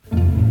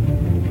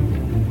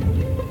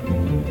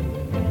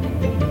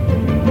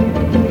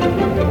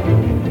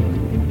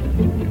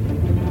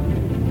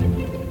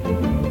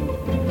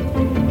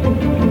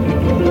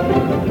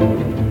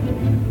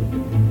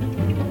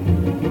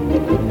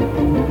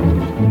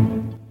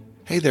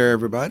Hey there,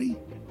 everybody.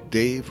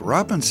 Dave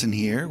Robinson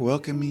here,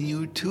 welcoming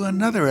you to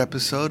another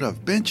episode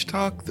of Bench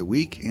Talk, the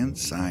Week in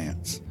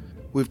Science.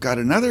 We've got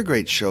another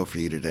great show for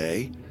you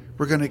today.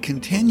 We're going to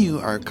continue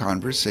our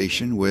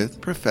conversation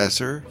with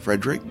Professor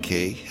Frederick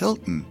K.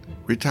 Hilton,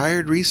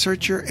 retired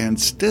researcher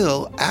and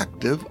still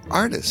active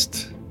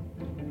artist.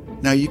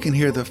 Now, you can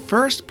hear the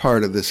first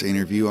part of this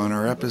interview on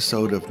our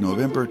episode of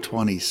November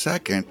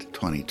 22nd,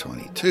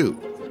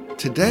 2022.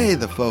 Today,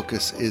 the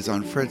focus is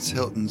on Fritz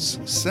Hilton's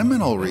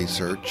seminal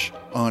research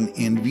on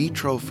in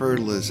vitro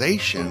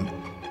fertilization.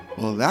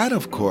 Well, that,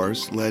 of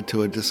course, led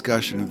to a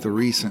discussion of the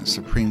recent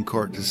Supreme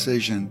Court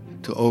decision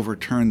to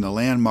overturn the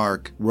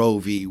landmark Roe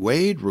v.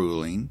 Wade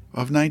ruling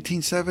of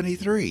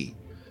 1973.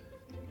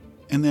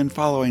 And then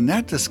following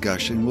that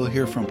discussion, we'll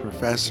hear from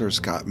Professor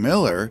Scott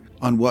Miller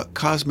on what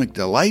cosmic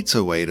delights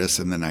await us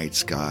in the night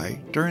sky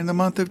during the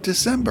month of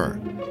December.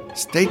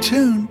 Stay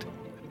tuned!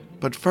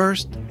 But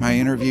first, my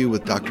interview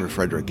with Dr.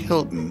 Frederick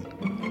Hilton,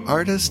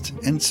 artist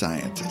and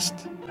scientist.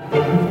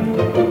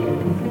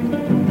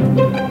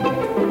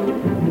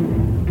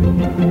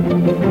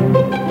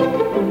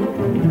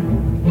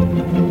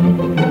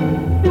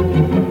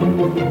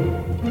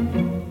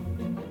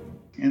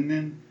 And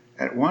then,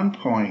 at one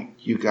point,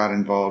 you got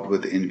involved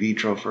with in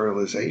vitro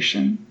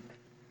fertilization?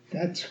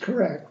 That's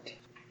correct.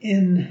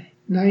 In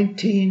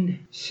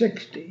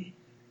 1960,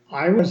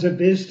 I was a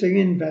visiting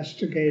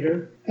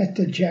investigator at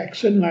the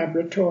Jackson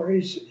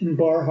Laboratories in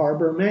Bar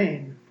Harbor,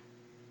 Maine.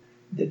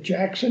 The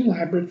Jackson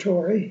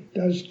Laboratory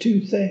does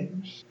two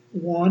things.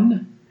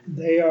 One,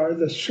 they are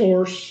the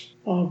source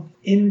of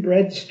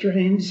inbred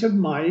strains of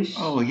mice.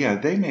 Oh, yeah,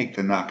 they make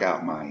the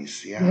knockout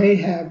mice, yeah. They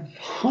have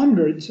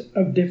hundreds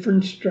of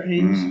different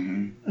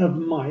strains of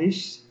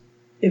mice.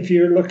 If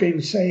you're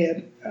looking, say,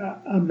 at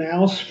a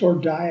mouse for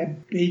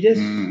diabetes,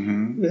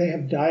 they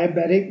have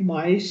diabetic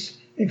mice.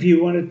 If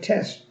you want to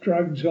test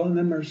drugs on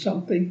them or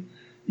something,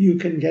 you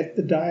can get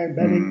the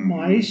diabetic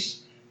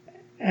mice.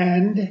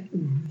 And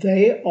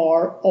they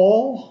are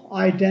all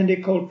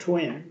identical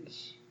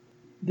twins.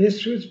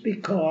 This was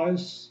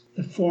because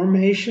the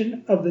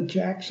formation of the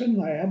Jackson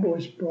Lab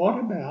was brought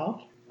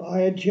about by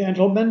a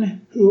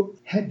gentleman who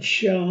had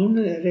shown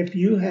that if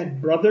you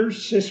had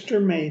brother-sister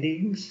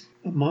matings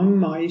among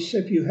mice,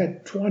 if you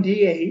had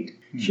 28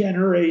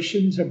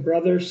 generations of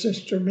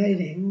brother-sister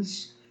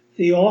matings,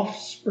 the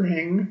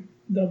offspring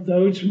of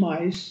those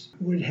mice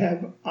would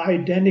have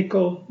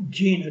identical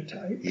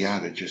genotypes. Yeah,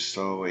 they're just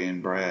so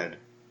inbred.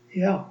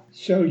 Yeah.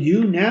 So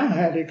you now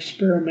had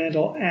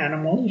experimental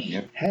animals,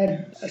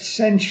 had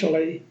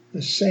essentially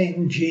the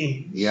same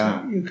genes.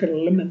 Yeah. You could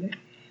eliminate.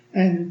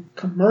 And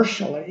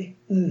commercially,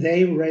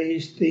 they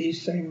raised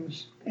these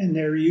things, and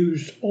they're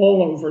used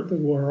all over the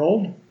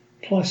world.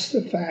 Plus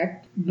the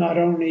fact, not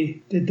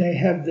only did they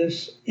have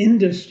this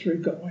industry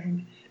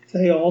going,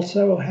 they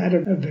also had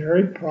a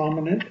very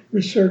prominent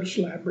research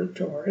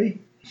laboratory.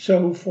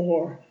 So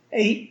for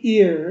 8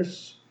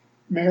 years,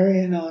 Mary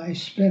and I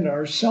spent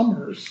our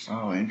summers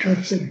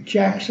at the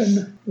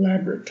Jackson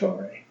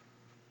Laboratory.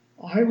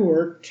 I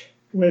worked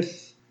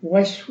with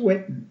Wes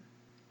Whitten.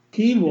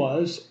 He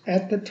was,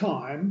 at the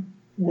time,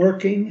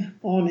 working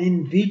on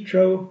in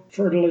vitro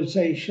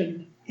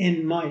fertilization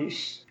in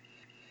mice.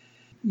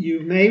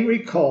 You may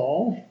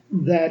recall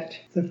that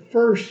the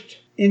first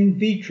in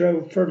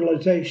vitro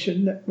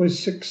fertilization that was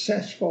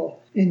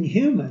successful in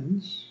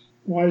humans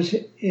was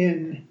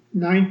in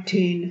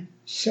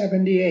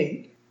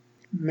 1978,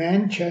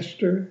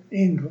 Manchester,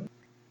 England.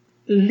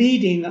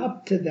 Leading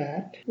up to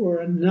that were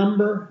a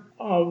number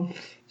of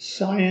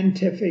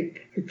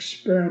scientific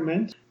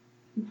experiments,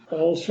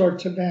 all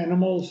sorts of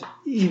animals,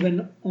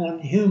 even on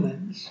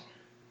humans.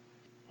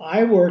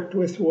 I worked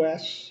with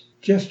Wes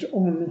just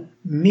on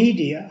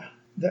media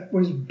that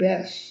was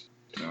best.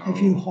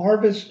 If you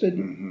harvested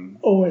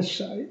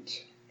oocytes,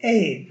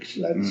 eggs,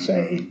 let's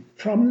say,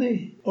 from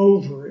the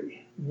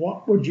ovary,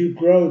 what would you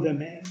grow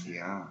them in?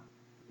 Yeah.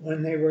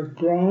 When they were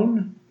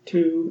grown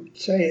to,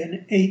 say,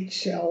 an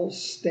 8-cell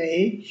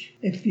stage,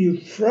 if you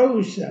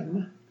froze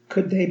them,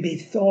 could they be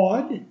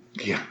thawed?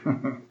 Yeah.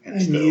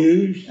 and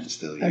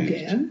used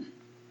again?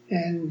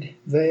 And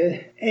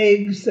the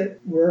eggs that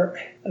were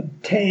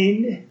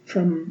obtained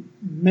from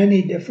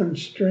many different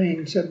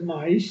strains of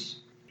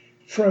mice,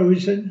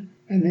 frozen,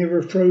 and they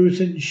were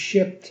frozen,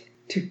 shipped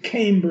to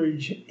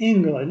Cambridge,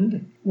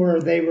 England,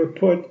 where they were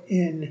put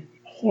in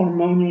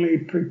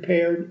hormonally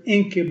prepared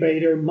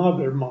incubator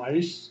mother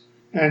mice,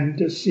 and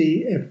to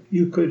see if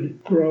you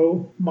could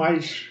grow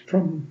mice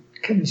from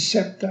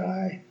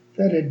concepti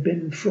that had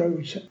been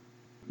frozen.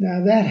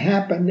 Now that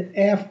happened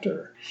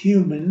after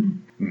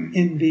human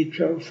in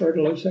vitro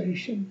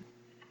fertilization.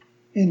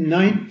 In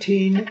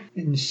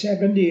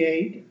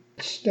 1978,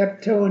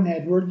 Steptoe and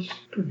Edwards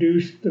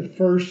produced the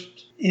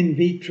first in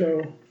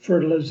vitro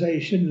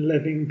fertilization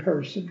living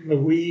person,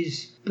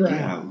 Louise Brown.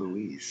 Yeah,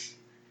 Louise.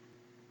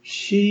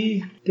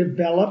 She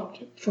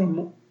developed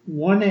from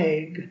one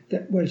egg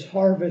that was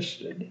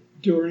harvested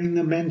during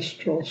the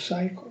menstrual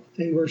cycle.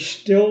 they were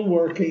still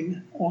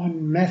working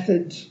on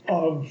methods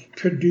of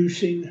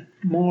producing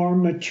more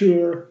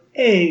mature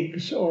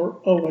eggs or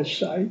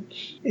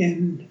oocytes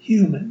in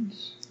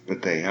humans.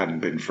 But they hadn't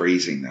been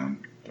freezing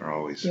them. They're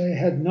always They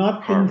had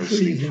not been harvesting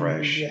freezing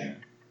fresh. them yet.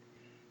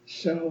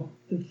 So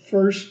the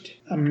first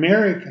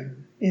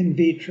American in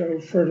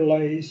vitro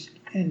fertilized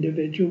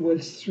individual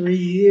was 3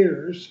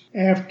 years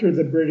after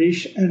the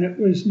British, and it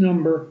was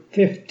number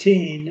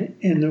 15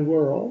 in the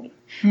world.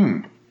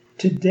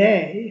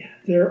 Today,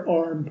 there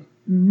are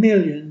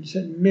millions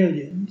and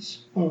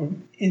millions of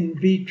in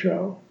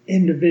vitro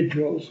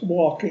individuals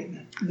walking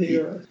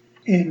the earth.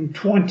 In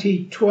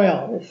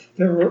 2012,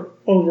 there were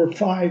over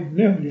 5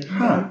 million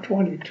by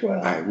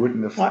 2012. I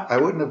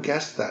wouldn't have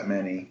guessed that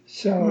many.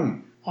 So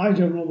I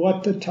don't know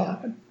what the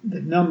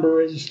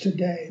number is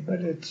today,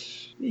 but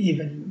it's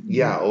even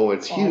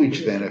it's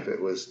huge obvious. then if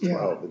it was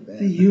 12 then.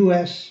 The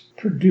U.S.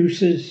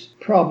 produces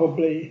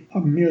probably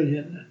 1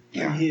 million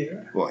a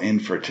year. Well,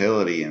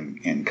 infertility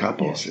in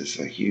couples is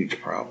a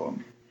huge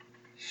problem.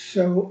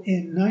 So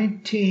in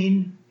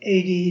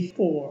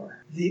 1984,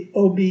 the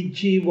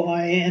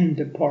OBGYN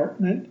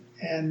department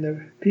and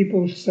the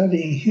people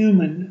studying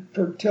human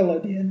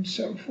fertility and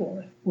so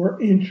forth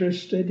were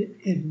interested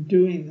in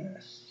doing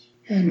this.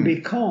 And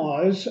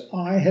because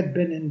I had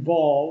been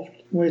involved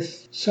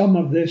with some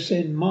of this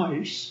in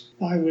mice,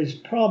 I was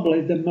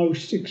probably the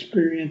most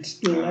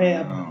experienced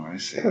lab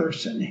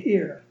person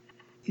here.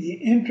 The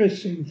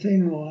interesting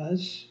thing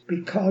was,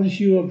 because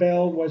U of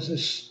L was a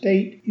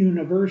state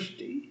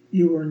university,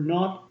 you were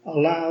not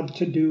allowed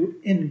to do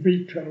in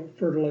vitro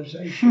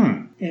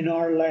fertilization in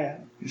our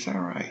lab. Is that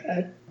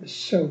right?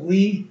 So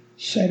we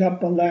set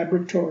up a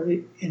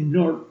laboratory in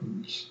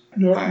Norton's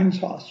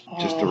Hospital.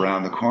 Just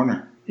around the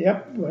corner.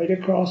 Yep, right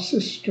across the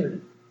street.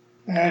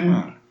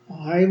 And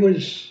I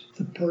was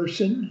the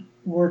person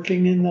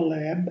working in the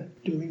lab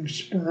doing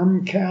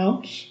sperm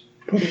counts,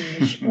 putting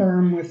the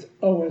sperm with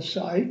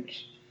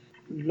oocytes,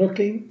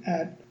 looking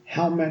at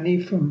how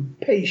many from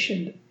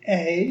patient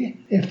A,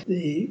 if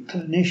the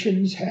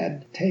clinicians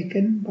had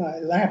taken by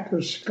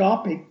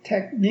laparoscopic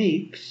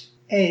techniques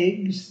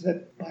eggs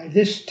that by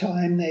this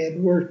time they had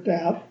worked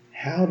out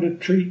how to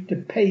treat the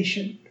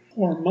patient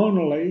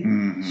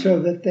hormonally so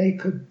that they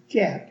could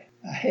get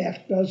a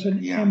half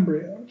dozen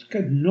embryos.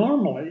 Because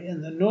normally,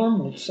 in the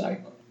normal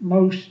cycle,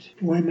 most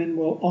women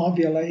will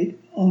ovulate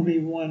only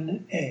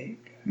 1 egg.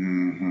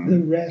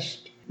 The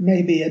rest,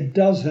 maybe a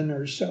dozen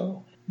or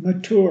so,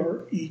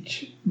 mature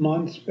each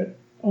month, but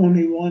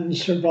only one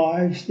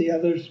survives. The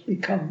others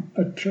become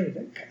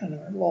atretic and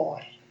are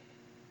lost.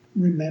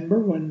 Remember,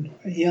 when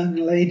a young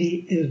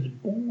lady is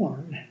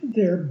born,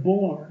 they're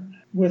born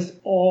with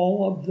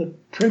all of the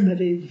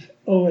primitive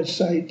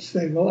oocytes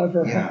they will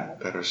ever have.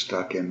 That are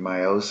stuck in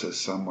meiosis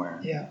somewhere.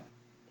 Yeah.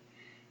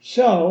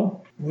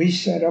 So we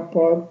set up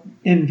our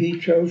in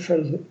vitro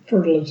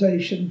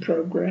fertilization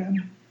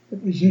program.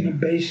 It was in a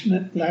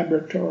basement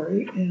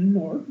laboratory in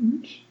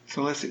Norton's.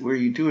 So were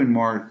you doing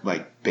more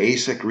like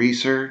basic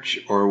research,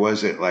 or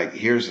was it like,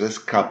 here's this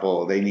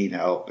couple, they need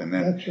help, and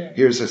then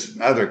here's this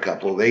other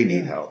couple, they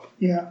need help?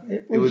 Yeah.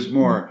 It was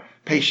more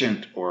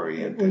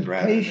patient-oriented. It was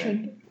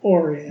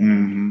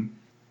patient-oriented.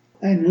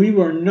 And we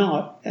were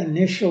not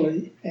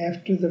initially,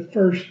 after the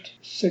first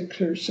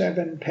 6 or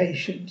 7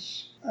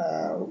 patients,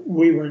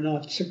 we were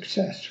not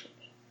successful.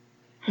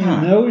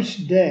 In those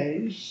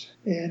days,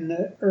 in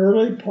the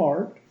early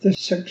part, the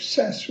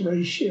success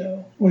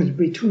ratio was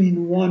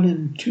between 1%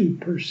 and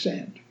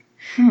 2%.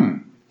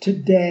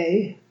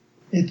 Today,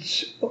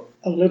 it's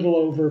a little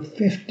over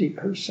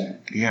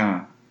 50%.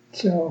 Yeah.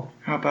 So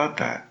how about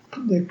that?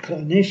 The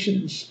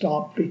clinicians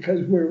stopped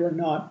because we were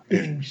not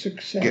being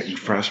successful. Getting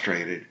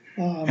frustrated.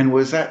 And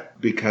was that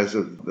because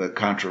of the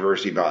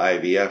controversy about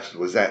IVF?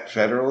 Was that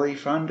federally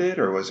funded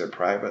or was it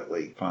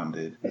privately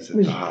funded? It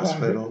was the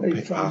hospital?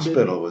 The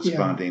hospital was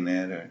funding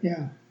it?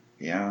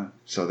 Yeah.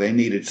 So they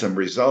needed some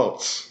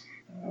results.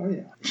 Oh,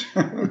 yeah.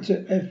 It's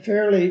a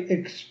fairly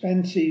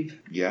expensive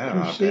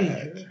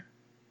procedure.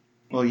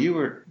 Well, you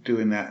were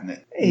doing that in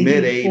the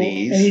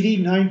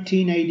mid-'80s.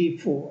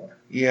 1984.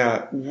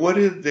 Yeah. What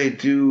did they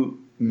do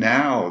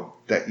now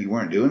that you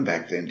weren't doing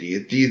back then?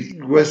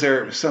 Was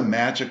there some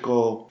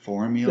magical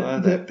formula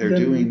that they're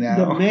doing now?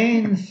 The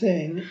main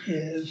thing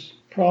is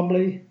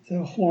probably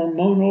the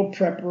hormonal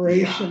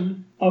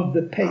preparation of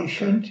the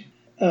patient,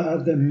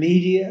 the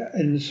media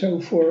and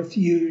so forth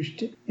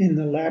used in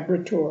the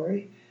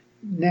laboratory.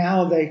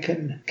 Now they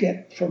can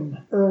get from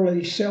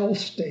early cell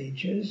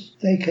stages,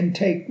 they can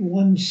take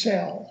one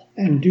cell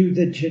and do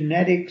the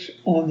genetics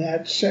on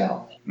that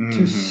cell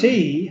to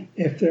see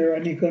if there are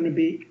going to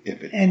be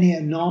any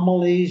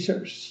anomalies,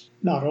 or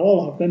not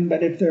all of them,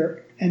 but if there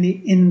are any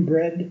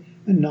inbred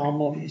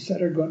anomalies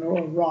that are going to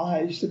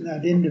arise in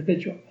that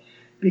individual.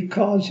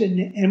 Because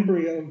in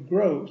embryo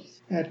growth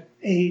at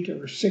 8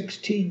 or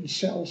 16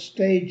 cell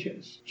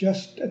stages,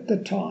 just at the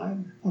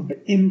time of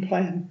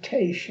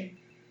implantation,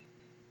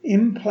 I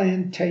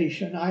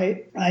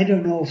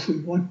don't know if we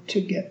want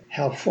to get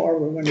how far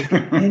we want to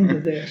get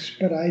into this,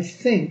 but I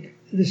think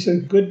this is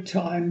a good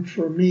time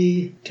for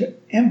me to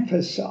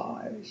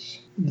emphasize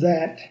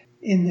that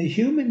in the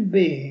human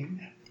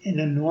being, in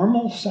a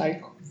normal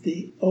cycle,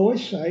 the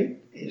oocyte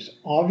is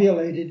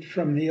ovulated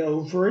from the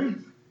ovary.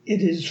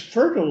 It is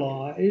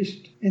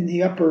fertilized in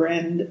the upper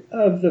end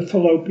of the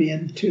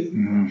fallopian tube.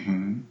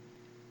 Mm-hmm.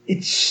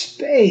 It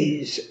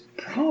stays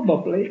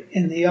probably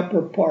in the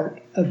upper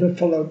part of the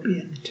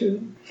fallopian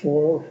tube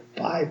for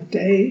 5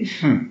 days.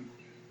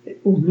 It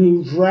will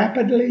move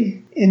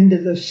rapidly into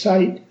the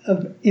site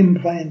of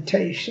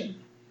implantation.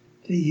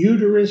 The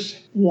uterus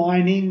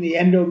lining, the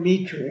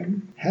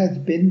endometrium, has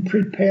been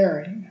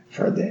preparing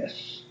for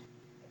this.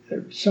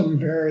 There's some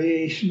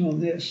variation on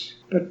this,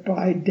 but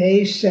by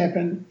day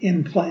 7,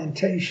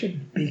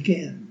 implantation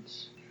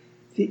begins.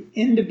 The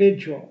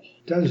individual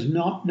does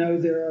not know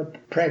they are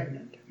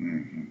pregnant.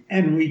 Mm-hmm.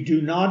 And we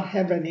do not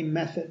have any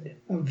method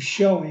of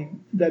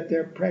showing that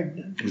they're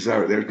pregnant. There's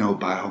no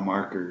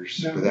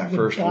biomarkers for that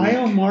first week? The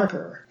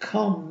biomarker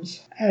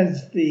comes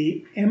as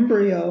the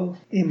embryo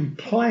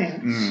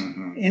implants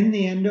in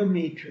the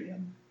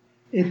endometrium.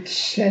 It's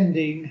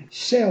sending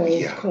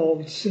cells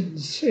called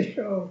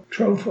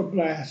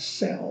syncytiotrophoblasts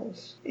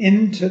cells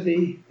into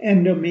the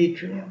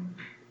endometrium.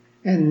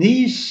 And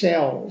these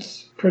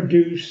cells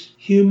produce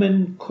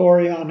human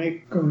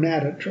chorionic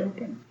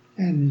gonadotropin.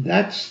 And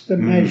that's the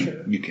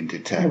measure you can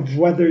detect of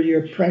whether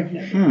you're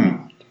pregnant or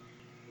not.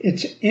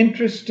 It's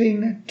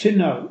interesting to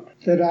note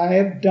that I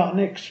have done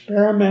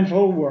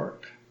experimental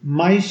work.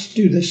 Mice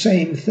do the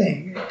same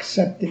thing,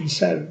 except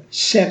instead of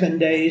 7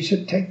 days,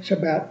 it takes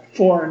about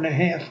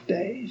 4.5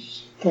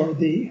 days for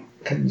the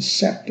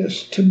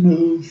conceptus to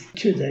move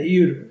to the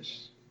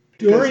uterus.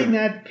 During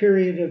that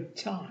period of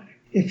time,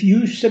 if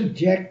you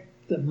subject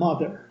the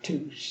mother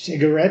to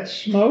cigarette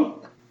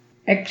smoke,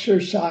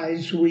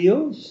 exercise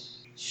wheels,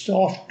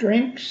 soft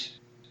drinks,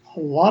 a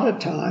lot of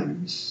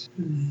times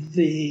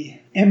the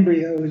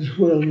embryos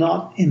will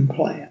not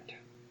implant.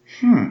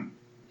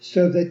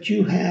 So that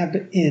you have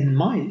in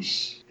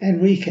mice,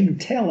 and we can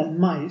tell in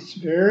mice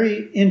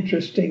very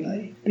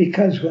interestingly,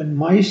 because when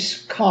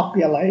mice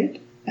copulate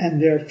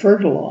and they're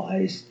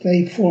fertilized,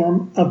 they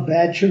form a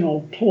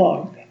vaginal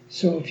plug.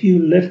 So if you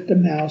lift the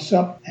mouse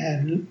up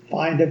and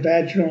find a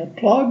vaginal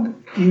plug,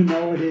 you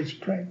know it is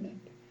pregnant.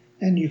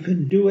 And you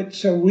can do it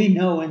so we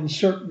know in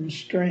certain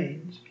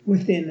strains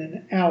within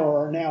an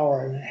hour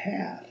and a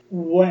half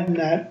when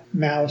that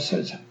mouse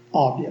has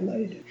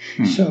ovulated.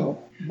 So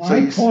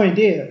my point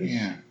is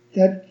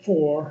that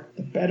for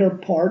the better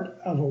part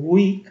of a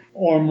week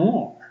or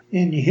more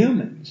in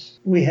humans,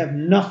 we have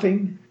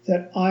nothing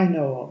that I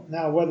know of.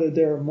 Now, whether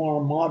there are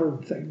more modern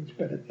things,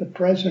 but at the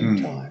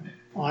present time,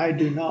 I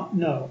do not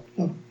know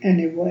of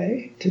any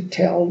way to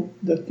tell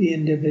that the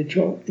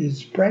individual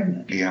is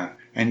pregnant. Yeah.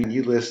 And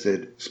you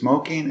listed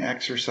smoking,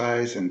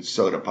 exercise, and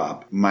soda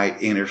pop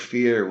might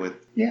interfere with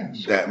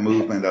that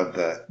movement of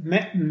the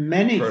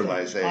many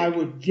fertilized things. egg. I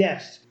would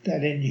guess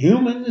that in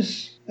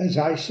humans, as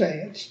I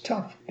say, it's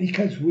tough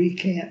because we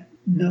can't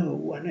know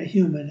when a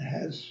human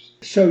has.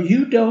 So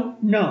you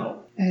don't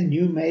know, and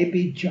you may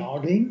be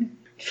jogging,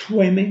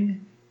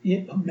 swimming,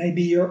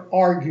 maybe you're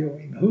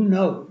arguing. Who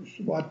knows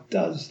what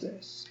does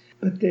this?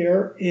 But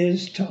there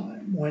is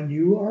time when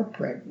you are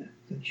pregnant,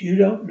 that you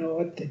don't know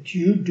it, that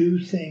you do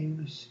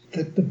things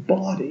that the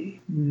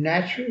body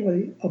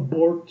naturally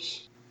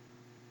aborts.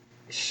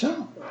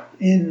 So,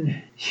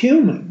 in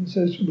humans,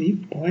 as we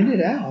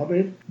pointed out,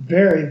 it's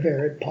very,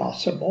 very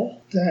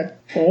possible that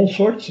all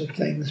sorts of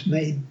things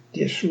may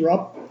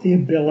disrupt the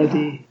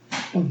ability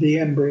of the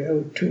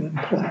embryo to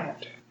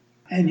implant.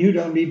 And you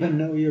don't even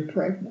know you're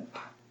pregnant.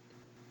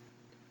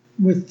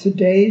 With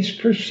today's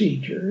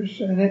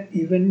procedures, and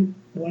even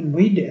when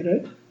we did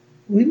it,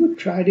 we would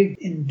try to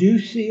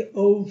induce the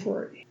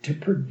ovary to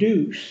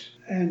produce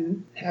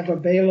and have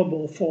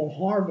available for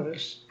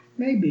harvest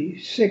maybe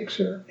 6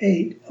 or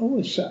 8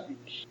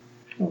 oocytes.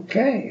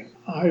 Okay,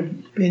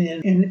 I've been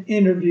in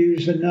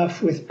interviews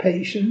enough with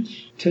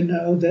patients to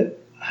know that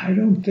I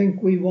don't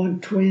think we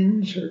want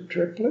twins or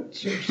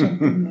triplets or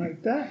something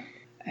like that.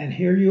 And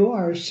here you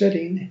are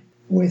sitting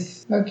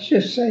with, let's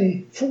just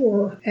say,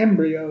 4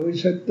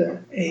 embryos at the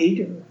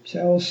 8 or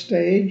cell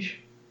stage.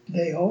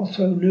 They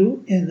also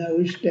knew in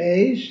those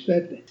days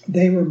that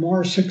they were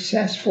more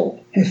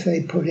successful if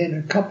they put in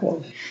a couple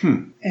of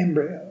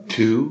embryos.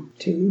 2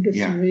 to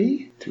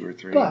 3. 2 or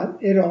 3. But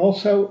it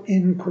also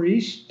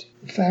increased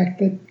the fact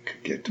that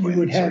you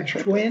would have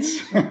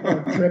twins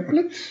or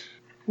triplets,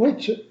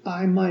 which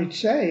I might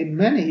say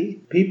many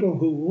people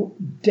who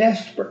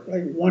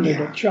desperately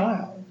wanted a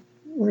child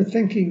were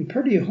thinking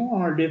pretty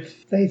hard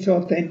if they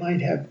thought they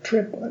might have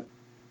triplets.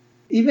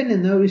 Even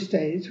in those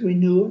days, we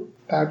knew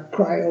about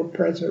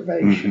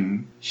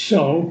cryopreservation.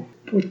 So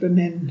put them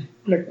in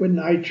liquid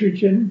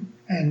nitrogen,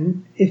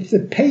 and if the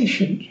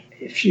patient,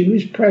 if she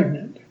was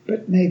pregnant,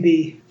 but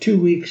maybe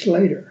 2 weeks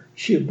later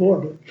she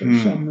aborted for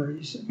some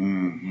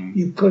reason,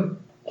 you could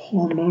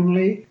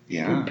hormonally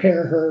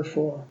prepare her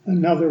for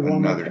another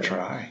one. Another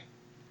try.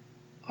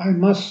 I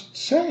must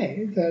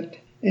say that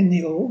in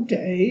the old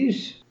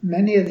days,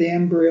 many of the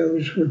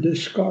embryos were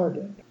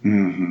discarded.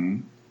 Mm-hmm.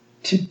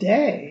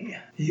 Today,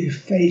 you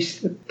face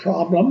the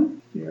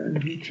problem, your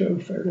in vitro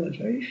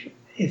fertilization.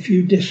 If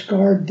you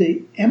discard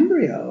the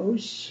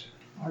embryos,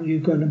 are you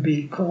going to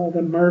be called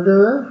a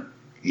murderer?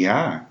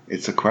 Yeah,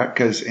 it's a question,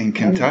 because in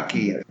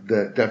Kentucky,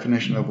 the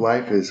definition of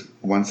life is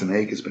once an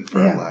egg has been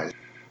fertilized.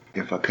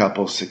 Yeah. If a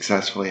couple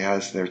successfully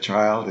has their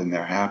child and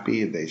they're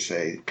happy, they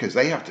say, because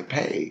they have to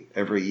pay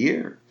every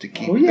year to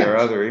keep their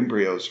other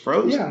embryos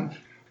frozen. Yeah.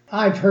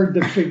 I've heard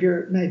the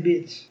figure, maybe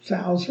it's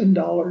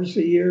 $1,000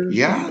 a year.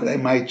 Yeah, something. They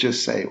might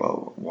just say,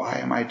 well, why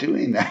am I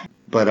doing that?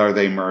 But are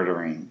they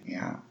murdering?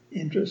 Yeah.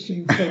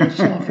 Interesting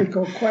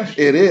philosophical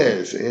question. It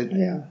is.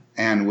 Yeah.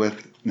 And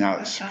with now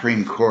the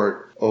Supreme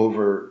Court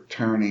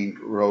overturning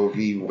Roe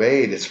v.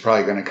 Wade, it's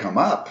probably going to come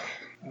up.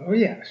 Oh,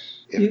 yes.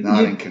 If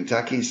not in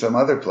Kentucky, some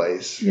other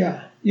place.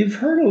 Yeah. You've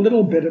heard a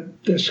little bit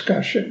of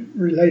discussion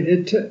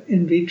related to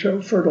in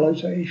vitro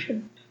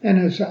fertilization. And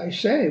as I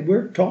say,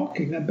 we're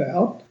talking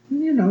about,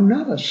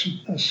 not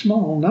a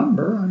small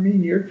number. I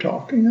mean, you're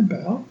talking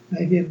about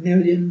maybe 1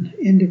 million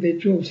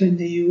individuals in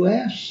the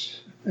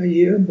U.S. a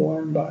year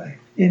born by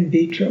in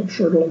vitro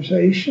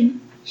fertilization.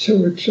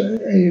 So it's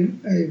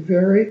a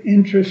very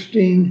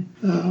interesting...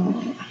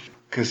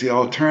 Because the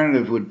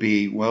alternative would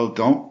be, well,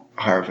 don't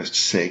harvest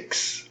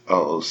 6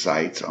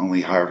 oocytes,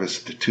 only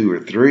harvest the 2 or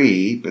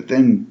 3, but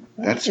then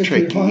that's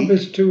tricky. If you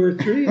harvest 2 or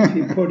 3, if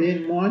you put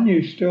in 1,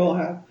 you still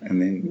have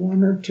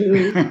 1 or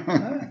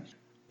 2.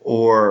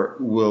 Or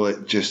will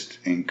it just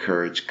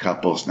encourage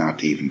couples not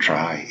to even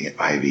try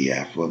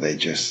IVF? Will they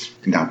just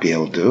not be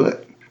able to do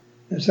it?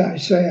 As I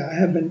say, I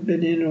haven't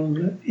been in on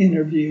the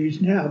interviews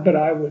now, but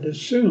I would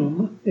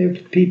assume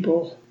if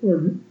people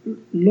were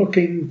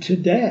looking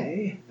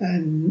today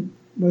and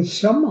with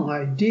some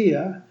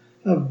idea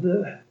of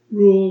the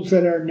rules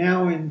that are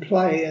now in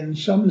play in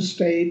some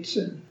states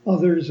and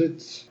others,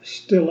 it's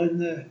still in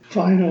the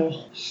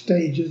final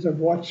stages of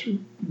what's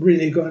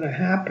really going to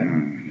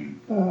happen.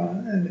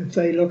 And if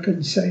they look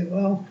and say,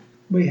 well,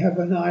 we have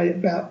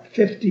about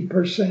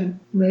 50%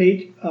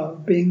 rate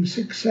of being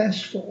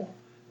successful.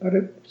 But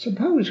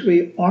suppose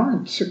we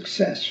aren't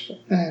successful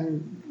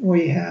and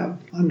we have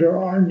under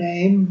our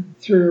name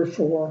 3 or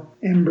 4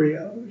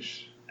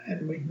 embryos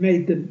and we've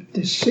made the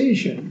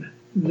decision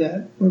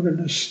that we're going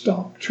to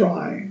stop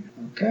trying.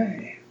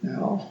 Okay,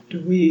 now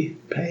do we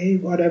pay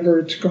whatever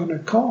it's going to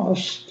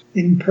cost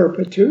in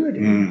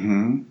perpetuity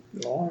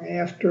long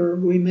after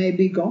we may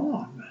be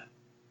gone?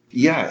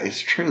 Yeah,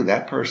 it's true.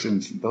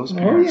 Those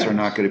parents are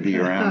not going to be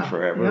around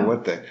forever.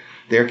 Yeah.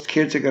 Their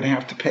kids are going to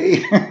have to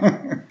pay.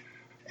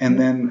 And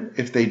then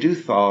if they do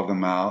thaw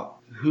them out,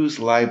 who's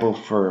liable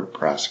for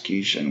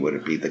prosecution? Would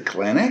it be the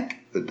clinic,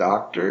 the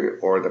doctor,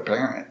 or the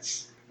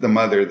parents? The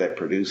mother that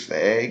produced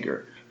the egg?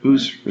 Or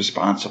who's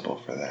responsible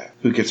for that?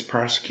 Who gets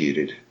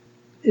prosecuted?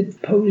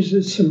 It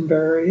poses some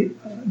very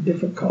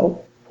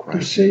difficult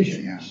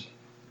decisions.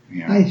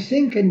 Yeah. I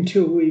think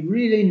until we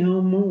really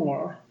know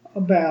more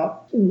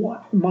about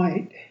what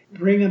might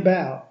bring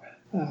about,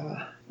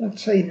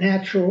 let's say,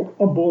 natural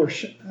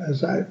abortion,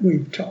 as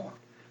we've talked.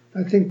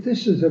 I think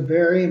this is a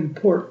very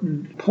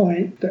important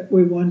point that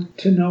we want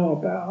to know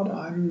about.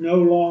 I'm no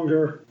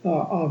longer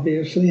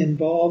obviously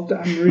involved.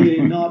 I'm really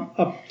not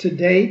up to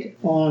date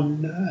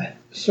on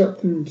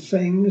certain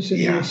things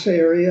in this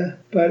area.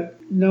 But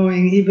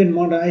knowing even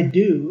what I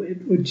do,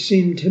 it would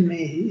seem to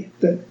me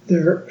that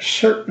there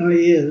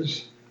certainly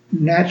is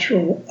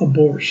natural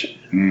abortion.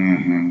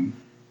 Mm-hmm.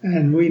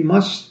 And we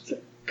must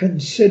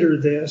consider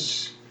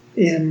this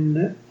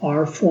in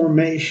our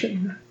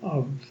formation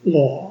of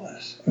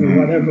laws or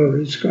whatever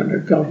is going to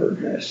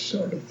govern this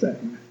sort of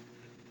thing.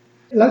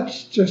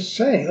 Let's just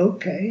say,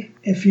 okay,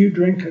 if you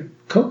drink a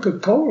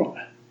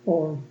Coca-Cola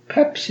or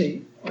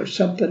Pepsi or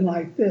something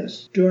like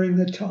this during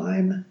the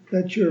time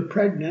that you're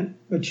pregnant,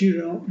 but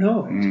you don't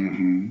know it,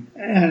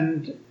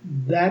 and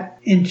that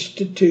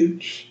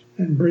institutes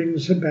and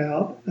brings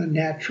about a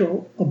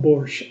natural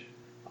abortion,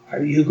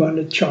 are you going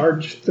to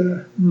charge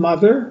the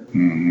mother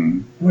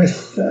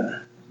with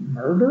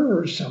murder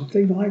or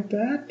something like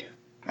that?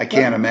 I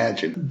can't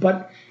imagine.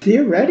 But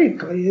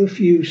theoretically, if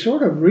you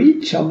sort of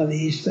read some of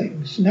these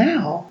things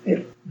now,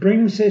 it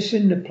brings this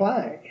into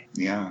play.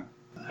 Yeah.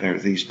 There are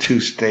these 2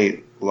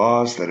 state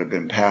laws that have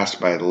been passed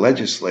by the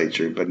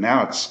legislature, but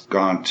now it's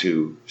gone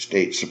to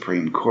state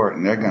Supreme Court,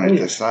 and they're going to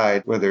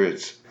decide whether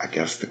it's, I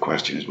guess the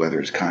question is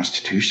whether it's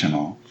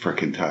constitutional for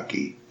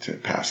Kentucky to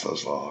pass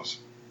those laws.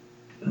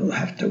 We'll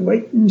have to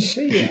wait and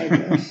see, I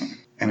guess.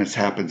 And it's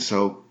happened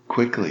so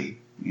quickly.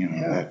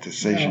 That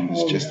decision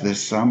is just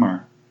this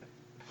summer.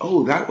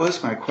 Oh, that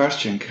was my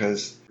question,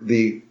 because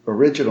the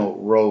original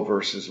Roe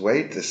versus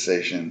Wade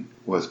decision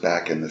was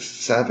back in the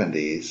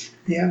 70s.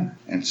 Yeah.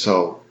 And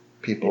so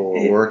people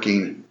were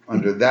working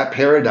under that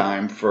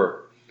paradigm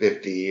for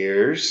 50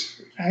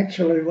 years.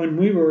 Actually, when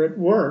we were at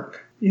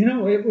work,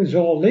 it was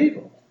all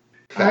legal.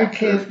 I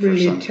can't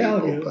really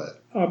tell you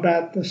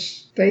about the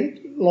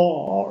state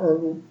law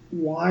or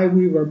why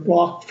we were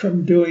blocked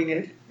from doing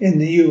it in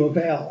the U of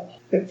L.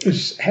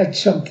 it had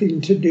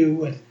something to do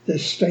with the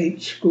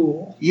state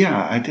school.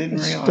 Yeah, I didn't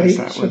the realize state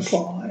that was...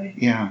 supply.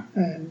 Yeah.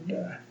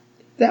 And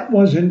that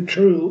wasn't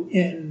true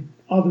in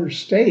other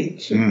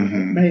states. It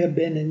may have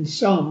been in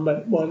some, but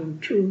it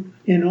wasn't true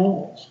in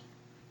all.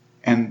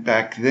 And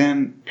back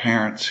then,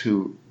 parents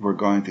who were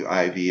going through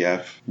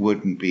IVF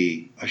wouldn't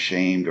be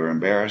ashamed or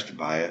embarrassed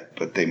by it,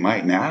 but they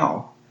might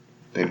now.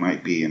 They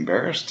might be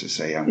embarrassed to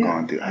say, I'm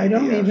going through IVF. I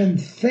don't even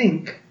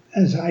think,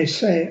 as I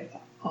say,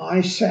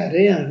 I sat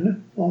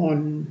in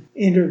on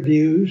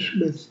interviews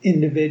with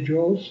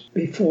individuals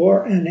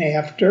before and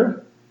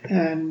after,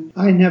 and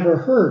I never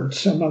heard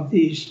some of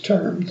these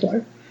terms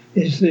like,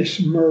 is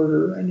this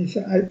murder or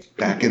anything?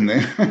 Back in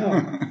there?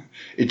 No.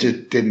 It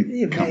just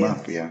didn't come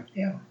up, Yeah.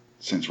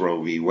 Since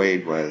Roe v.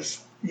 Wade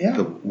was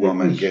the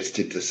woman gets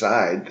to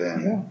decide,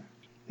 then... Yeah.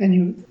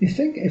 And you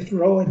think if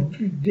Roe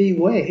v.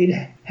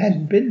 Wade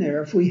hadn't been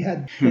there, if we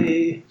had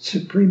the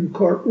Supreme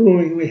Court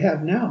ruling we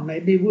have now,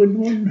 maybe we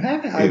wouldn't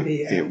have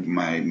IVF.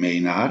 It may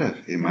not have.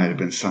 It might have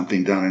been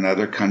something done in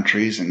other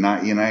countries and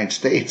not United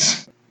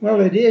States.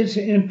 Well, it is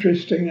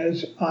interesting,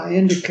 as I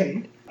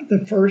indicate.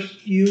 The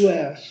first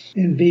U.S.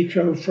 in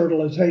vitro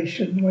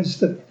fertilization was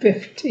the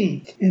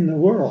 15th in the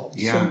world.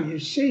 Yeah. So you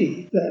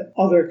see that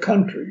other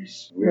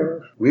countries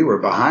We were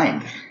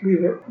behind. We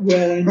were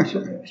well into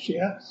this,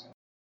 yes.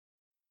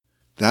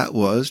 That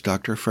was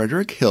Dr.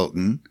 Frederick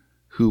Hilton,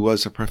 who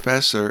was a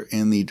professor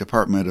in the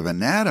Department of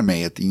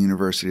Anatomy at the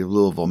University of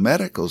Louisville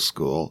Medical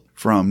School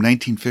from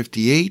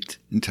 1958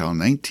 until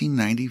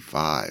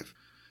 1995.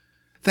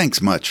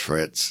 Thanks much,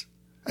 Fritz.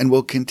 And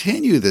we'll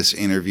continue this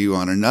interview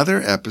on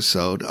another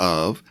episode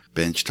of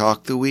Bench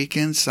Talk the Week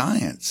in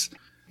Science.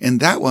 In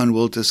that one,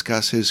 we'll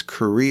discuss his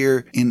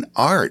career in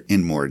art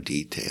in more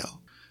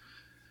detail.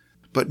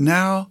 But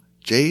now,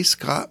 J.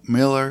 Scott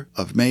Miller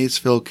of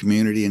Maysville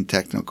Community and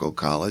Technical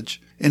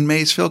College in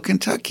Maysville,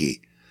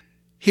 Kentucky.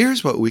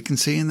 Here's what we can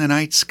see in the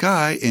night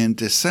sky in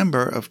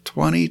December of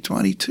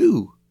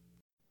 2022.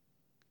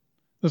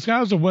 The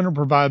skies of winter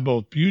provide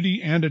both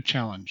beauty and a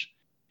challenge.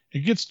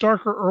 It gets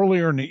darker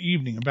earlier in the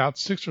evening, about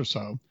 6 or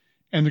so,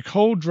 and the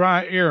cold,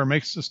 dry air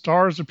makes the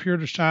stars appear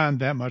to shine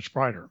that much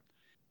brighter.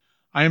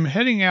 I am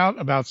heading out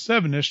about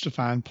 7-ish to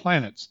find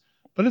planets,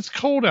 but it's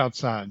cold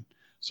outside,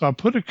 so I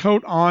put a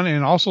coat on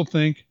and also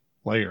think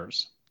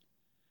layers.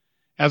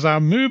 As I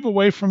move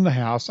away from the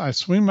house, I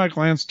swing my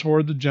glance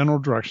toward the general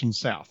direction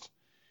south.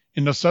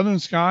 In the southern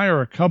sky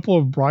are a couple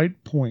of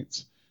bright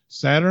points.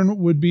 Saturn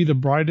would be the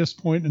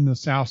brightest point in the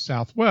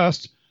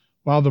south-southwest,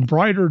 while the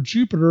brighter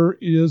Jupiter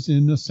is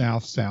in the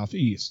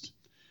south-southeast.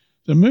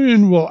 The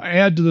moon will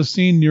add to the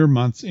scene near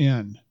month's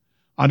end.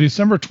 On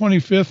December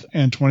 25th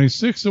and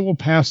 26th, it will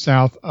pass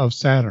south of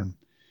Saturn.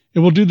 It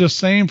will do the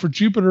same for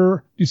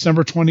Jupiter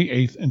December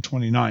 28th and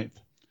 29th.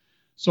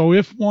 So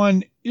if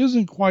one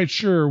isn't quite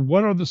sure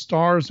what are the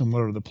stars and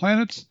what are the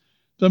planets,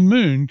 the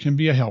moon can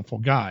be a helpful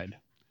guide.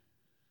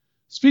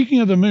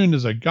 Speaking of the moon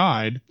as a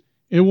guide,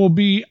 it will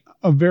be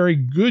a very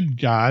good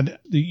guide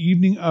the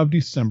evening of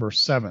December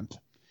 7th.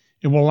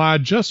 It will lie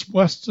just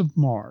west of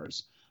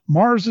Mars.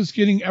 Mars is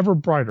getting ever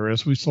brighter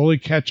as we slowly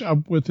catch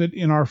up with it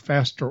in our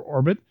faster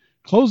orbit,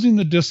 closing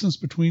the distance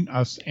between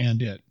us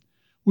and it.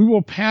 We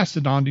will pass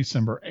it on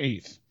December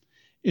 8th.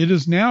 It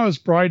is now as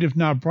bright, if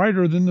not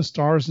brighter, than the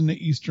stars in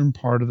the eastern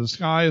part of the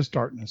sky as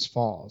darkness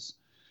falls.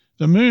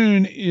 The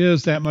moon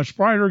is that much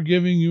brighter,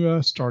 giving you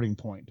a starting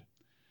point.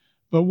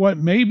 But what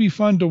may be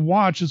fun to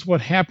watch is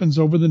what happens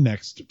over the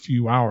next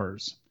few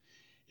hours.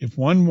 If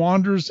one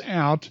wanders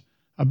out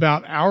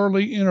about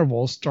hourly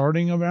intervals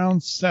starting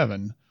around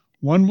 7,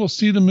 one will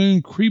see the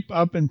moon creep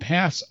up and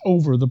pass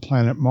over the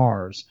planet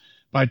Mars.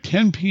 By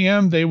 10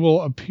 p.m., they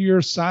will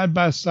appear side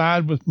by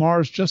side with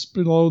Mars just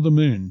below the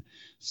moon.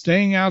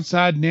 Staying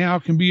outside now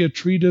can be a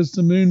treat as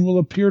the moon will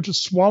appear to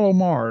swallow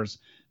Mars,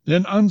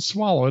 then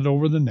unswallow it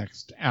over the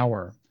next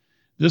hour.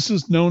 This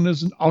is known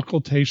as an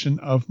occultation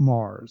of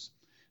Mars.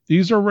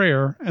 These are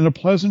rare and a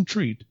pleasant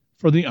treat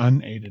for the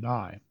unaided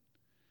eye.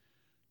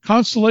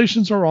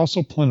 Constellations are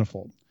also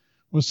plentiful,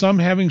 with some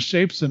having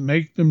shapes that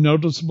make them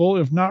noticeable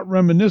if not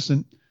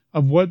reminiscent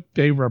of what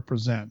they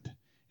represent.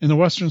 In the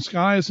western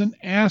sky is an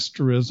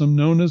asterism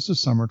known as the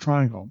Summer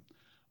Triangle.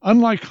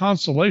 Unlike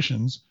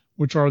constellations,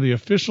 which are the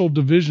official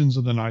divisions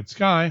of the night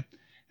sky,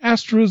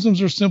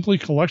 asterisms are simply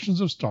collections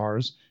of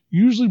stars,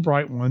 usually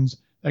bright ones,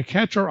 that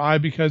catch our eye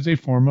because they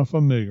form a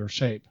familiar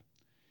shape.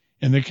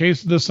 In the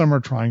case of the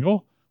Summer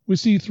Triangle, we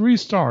see 3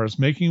 stars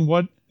making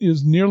what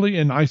is nearly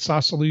an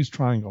isosceles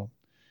triangle.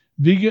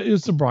 Vega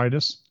is the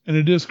brightest, and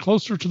it is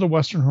closer to the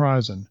western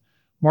horizon,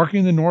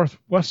 marking the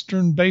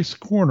northwestern base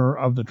corner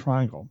of the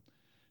triangle.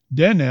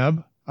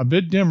 Deneb, a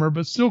bit dimmer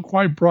but still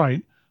quite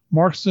bright,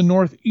 marks the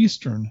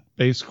northeastern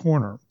base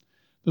corner.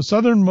 The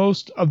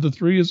southernmost of the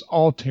 3 is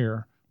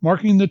Altair,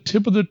 marking the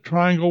tip of the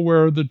triangle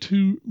where the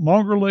 2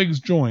 longer legs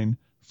join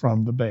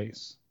from the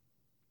base.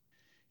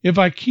 If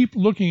I keep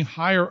looking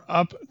higher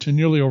up to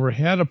nearly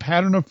overhead, a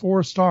pattern of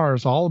 4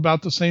 stars, all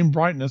about the same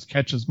brightness,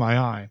 catches my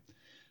eye.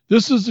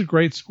 This is the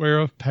Great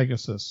Square of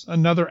Pegasus,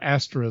 another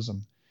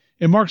asterism.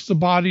 It marks the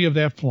body of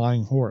that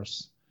flying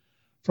horse.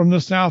 From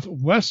the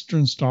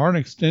southwestern star and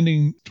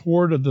extending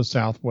toward the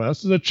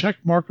southwest is a check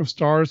mark of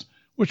stars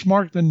which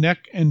mark the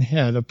neck and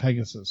head of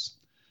Pegasus.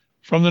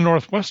 From the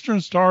northwestern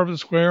star of the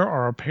square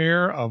are a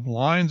pair of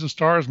lines of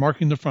stars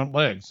marking the front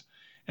legs,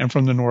 and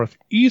from the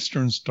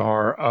northeastern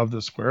star of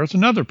the square is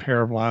another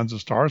pair of lines of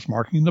stars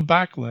marking the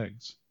back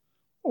legs.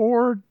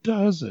 Or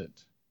does it?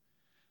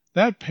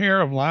 That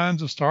pair of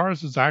lines of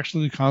stars is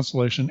actually the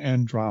constellation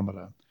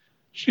Andromeda.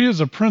 She is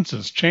a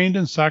princess chained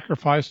and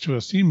sacrificed to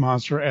a sea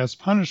monster as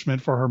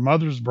punishment for her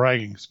mother's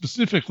bragging,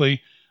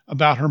 specifically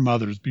about her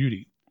mother's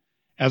beauty.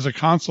 As a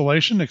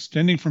constellation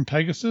extending from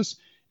Pegasus,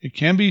 it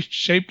can be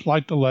shaped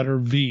like the letter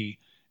V,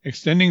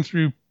 extending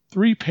through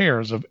 3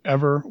 pairs of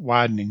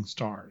ever-widening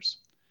stars.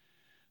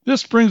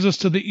 This brings us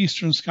to the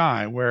eastern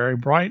sky, where a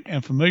bright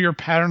and familiar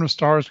pattern of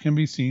stars can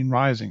be seen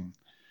rising.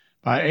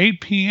 By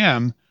 8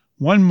 p.m.,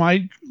 one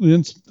might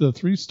glimpse the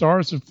 3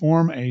 stars that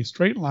form a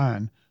straight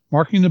line,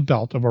 marking the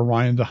belt of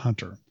Orion the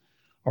Hunter.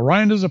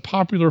 Orion is a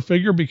popular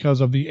figure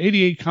because of the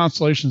 88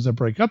 constellations that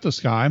break up the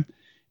sky.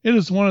 It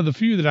is one of the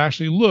few that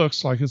actually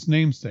looks like its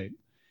namesake,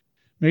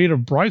 made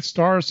of bright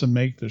stars to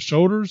make the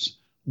shoulders,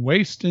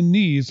 waist, and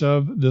knees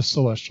of this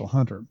celestial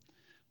hunter.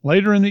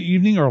 Later in the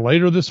evening or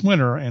later this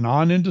winter and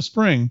on into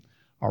spring,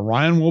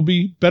 Orion will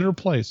be better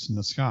placed in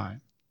the sky.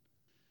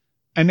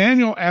 An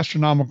annual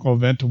astronomical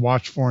event to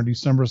watch for in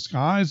December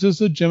skies is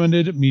the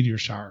Geminid meteor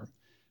shower.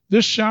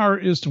 This shower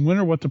is to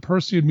winter what the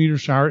Perseid meteor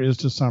shower is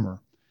to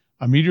summer,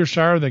 a meteor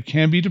shower that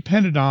can be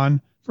depended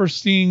on for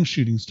seeing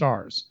shooting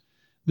stars.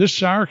 This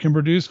shower can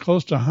produce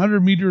close to 100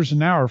 meters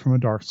an hour from a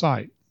dark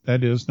site,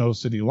 that is, no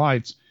city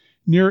lights,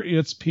 near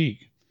its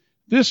peak.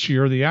 This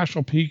year, the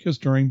actual peak is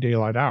during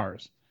daylight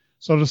hours.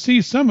 So to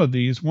see some of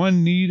these,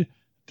 one need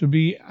to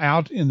be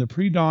out in the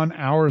pre-dawn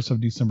hours of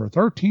December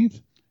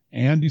 13th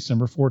and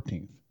December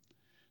 14th.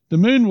 The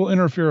moon will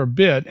interfere a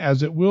bit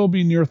as it will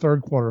be near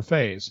third quarter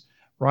phase,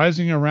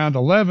 rising around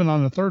 11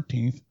 on the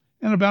 13th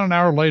and about an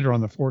hour later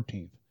on the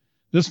 14th.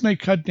 This may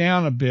cut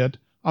down a bit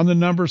on the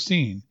number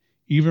seen,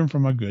 even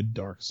from a good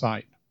dark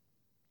site.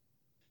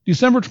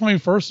 December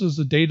 21st is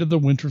the date of the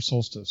winter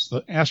solstice,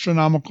 the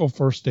astronomical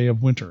first day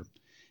of winter.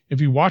 If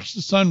you watch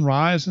the sun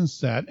rise and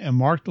set and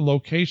mark the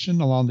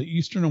location along the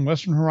eastern and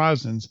western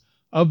horizons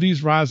of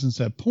these rise and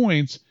set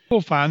points, you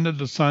will find that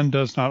the sun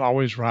does not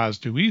always rise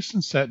due east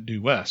and set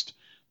due west.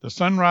 The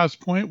sunrise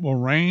point will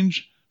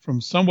range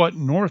from somewhat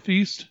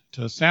northeast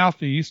to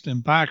southeast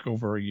and back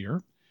over a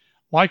year.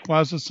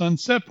 Likewise, the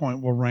sunset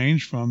point will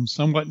range from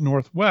somewhat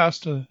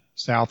northwest to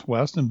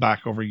southwest and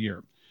back over a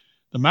year.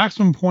 The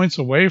maximum points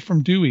away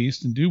from due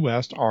east and due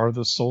west are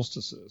the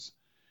solstices.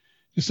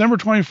 December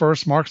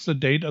 21st marks the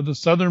date of the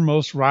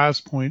southernmost rise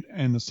point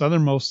and the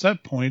southernmost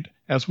set point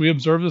as we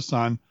observe the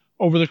sun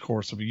over the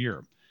course of a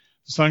year.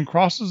 The sun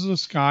crosses the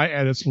sky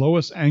at its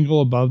lowest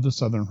angle above the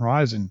southern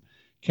horizon,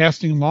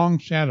 casting long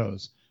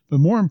shadows, but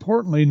more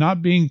importantly,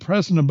 not being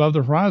present above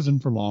the horizon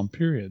for long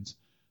periods.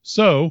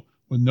 So,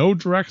 with no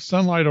direct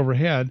sunlight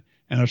overhead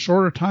and a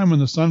shorter time when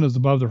the sun is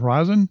above the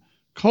horizon,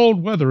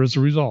 cold weather is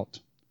the result.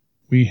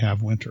 We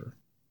have winter.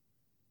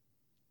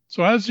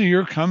 So as the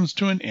year comes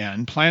to an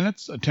end,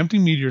 planets, a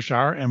tempting meteor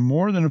shower, and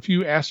more than a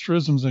few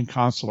asterisms and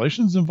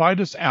constellations invite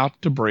us out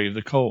to brave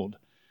the cold.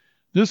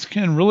 This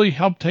can really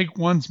help take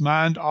one's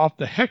mind off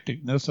the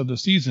hecticness of the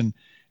season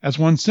as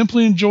one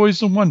simply enjoys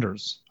the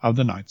wonders of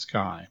the night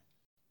sky.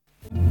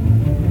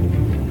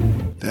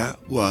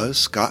 That was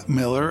Scott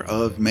Miller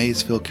of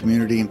Maysville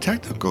Community and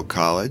Technical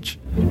College.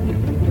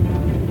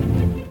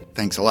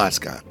 Thanks a lot,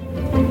 Scott.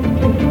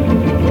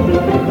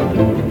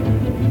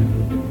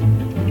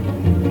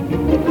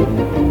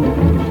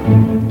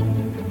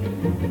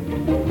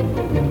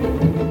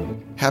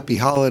 Happy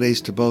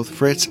holidays to both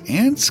Fritz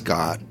and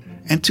Scott,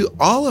 and to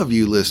all of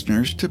you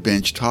listeners to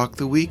Bench Talk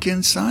the Week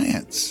in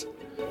Science.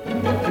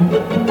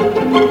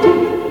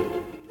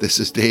 This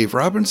is Dave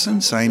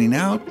Robinson signing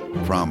out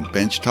from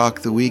Bench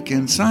Talk the Week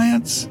in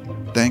Science.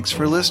 Thanks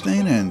for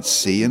listening and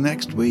see you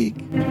next week.